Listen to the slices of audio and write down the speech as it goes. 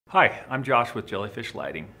Hi, I'm Josh with JellyFish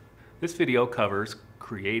Lighting. This video covers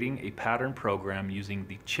creating a pattern program using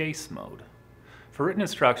the chase mode. For written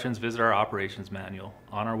instructions, visit our operations manual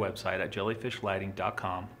on our website at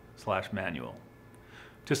jellyfishlighting.com/manual.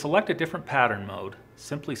 To select a different pattern mode,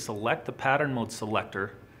 simply select the pattern mode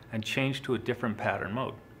selector and change to a different pattern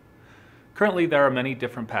mode. Currently, there are many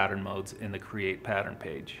different pattern modes in the Create Pattern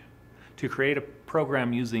page. To create a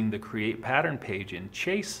program using the Create Pattern page in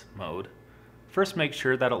chase mode, first make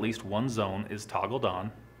sure that at least one zone is toggled on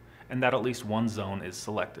and that at least one zone is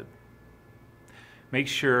selected. Make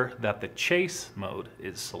sure that the chase mode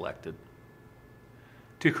is selected.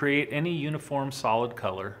 To create any uniform solid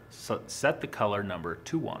color, set the color number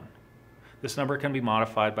to 1. This number can be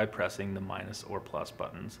modified by pressing the minus or plus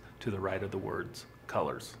buttons to the right of the words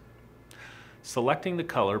colors. Selecting the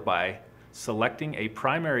color by selecting a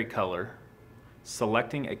primary color,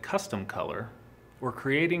 selecting a custom color, or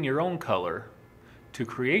creating your own color. To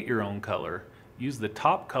create your own color, use the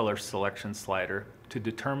top color selection slider to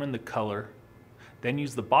determine the color, then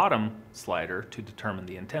use the bottom slider to determine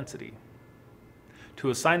the intensity. To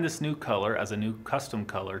assign this new color as a new custom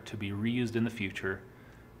color to be reused in the future,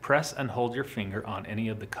 press and hold your finger on any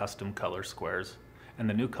of the custom color squares, and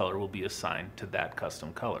the new color will be assigned to that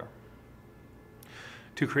custom color.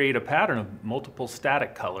 To create a pattern of multiple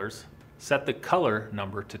static colors, set the color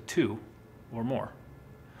number to 2 or more.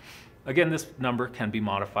 Again, this number can be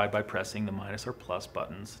modified by pressing the minus or plus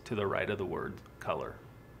buttons to the right of the word color.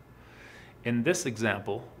 In this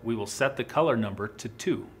example, we will set the color number to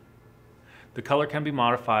 2. The color can be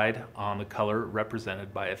modified on the color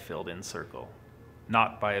represented by a filled-in circle,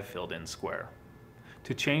 not by a filled-in square.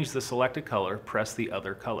 To change the selected color, press the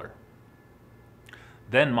other color.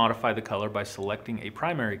 Then modify the color by selecting a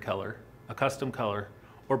primary color, a custom color,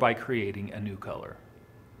 or by creating a new color.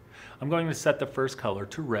 I'm going to set the first color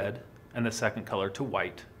to red and the second color to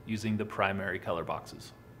white using the primary color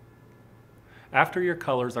boxes. After your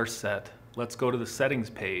colors are set, let's go to the settings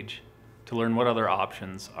page to learn what other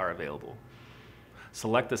options are available.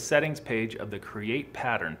 Select the settings page of the Create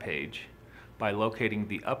Pattern page by locating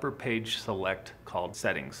the upper page select called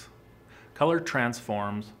Settings. Color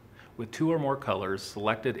transforms. With 2 or more colors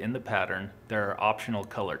selected in the pattern, there are optional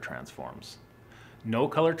color transforms. No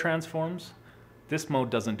color transforms. This mode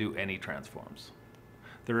doesn't do any transforms.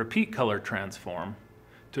 The repeat color transform.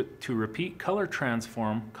 To repeat color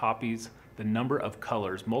transform copies the number of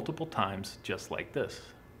colors multiple times just like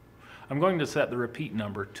this. I'm going to set the repeat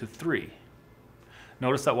number to 3.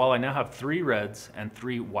 Notice that while I now have 3 reds and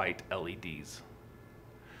 3 white LEDs.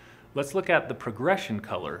 Let's look at the progression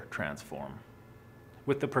color transform.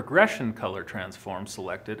 With the progression color transform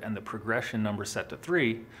selected and the progression number set to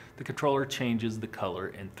 3, the controller changes the color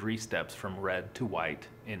in 3 steps from red to white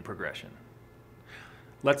in progression.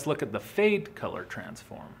 Let's look at the fade color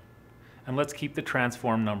transform, and let's keep the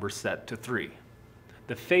transform number set to 3.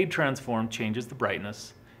 The fade transform changes the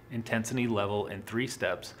brightness, intensity level in 3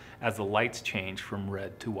 steps as the lights change from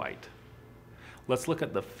red to white. Let's look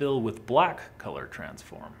at the fill with black color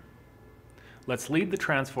transform. Let's leave the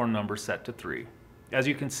transform number set to 3. As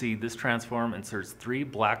you can see, this transform inserts 3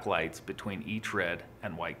 black lights between each red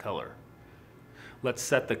and white color. Let's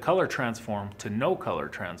set the color transform to no color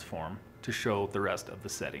transform to show the rest of the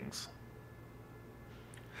settings.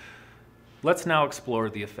 Let's now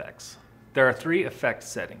explore the effects. There are 3 effect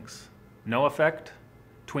settings: no effect,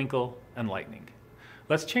 twinkle, and lightning.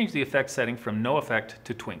 Let's change the effect setting from no effect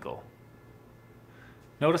to twinkle.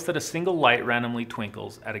 Notice that a single light randomly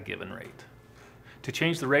twinkles at a given rate. To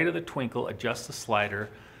change the rate of the twinkle, adjust the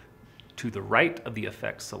slider to the right of the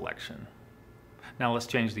effect selection. Now let's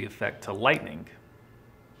change the effect to lightning.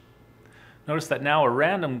 Notice that now a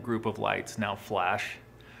random group of lights now flash.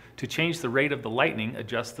 To change the rate of the lightning,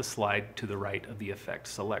 adjust the slide to the right of the effect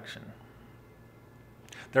selection.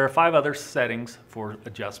 There are 5 other settings for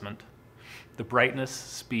adjustment: the brightness,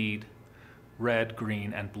 speed, red,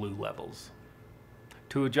 green, and blue levels.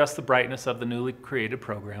 To adjust the brightness of the newly created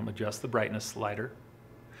program, adjust the brightness slider.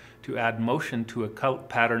 To add motion to a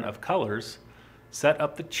pattern of colors, set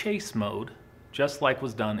up the chase mode, just like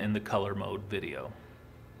was done in the color mode video.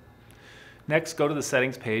 Next, go to the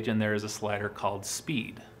settings page and there is a slider called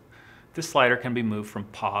speed. This slider can be moved from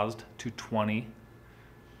paused to 20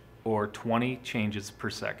 or 20 changes per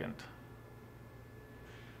second.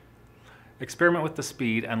 Experiment with the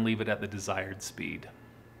speed and leave it at the desired speed.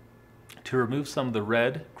 To remove some of the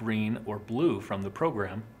red, green, or blue from the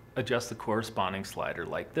program, adjust the corresponding slider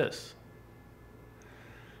like this.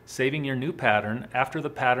 Saving your new pattern. After the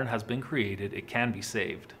pattern has been created, it can be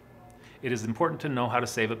saved. It is important to know how to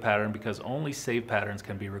save a pattern because only saved patterns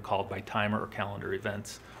can be recalled by timer or calendar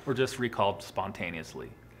events, or just recalled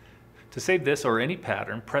spontaneously. To save this or any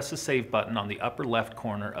pattern, press the Save button on the upper left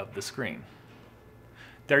corner of the screen.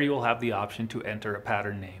 There you will have the option to enter a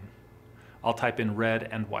pattern name. I'll type in red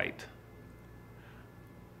and white.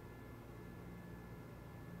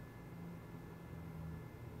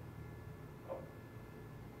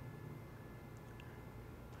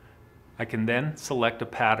 I can then select a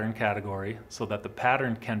pattern category so that the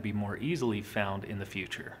pattern can be more easily found in the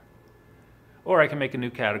future. Or I can make a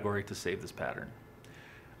new category to save this pattern.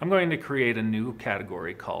 I'm going to create a new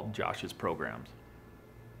category called Josh's Programs.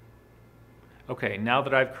 Okay, now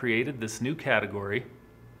that I've created this new category,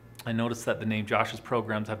 I notice that the name Josh's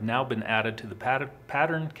Programs have now been added to the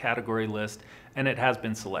pattern category list, and it has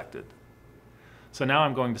been selected. So now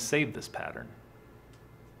I'm going to save this pattern.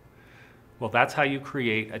 Well, that's how you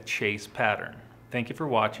create a chase pattern. Thank you for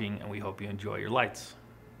watching, and we hope you enjoy your lights.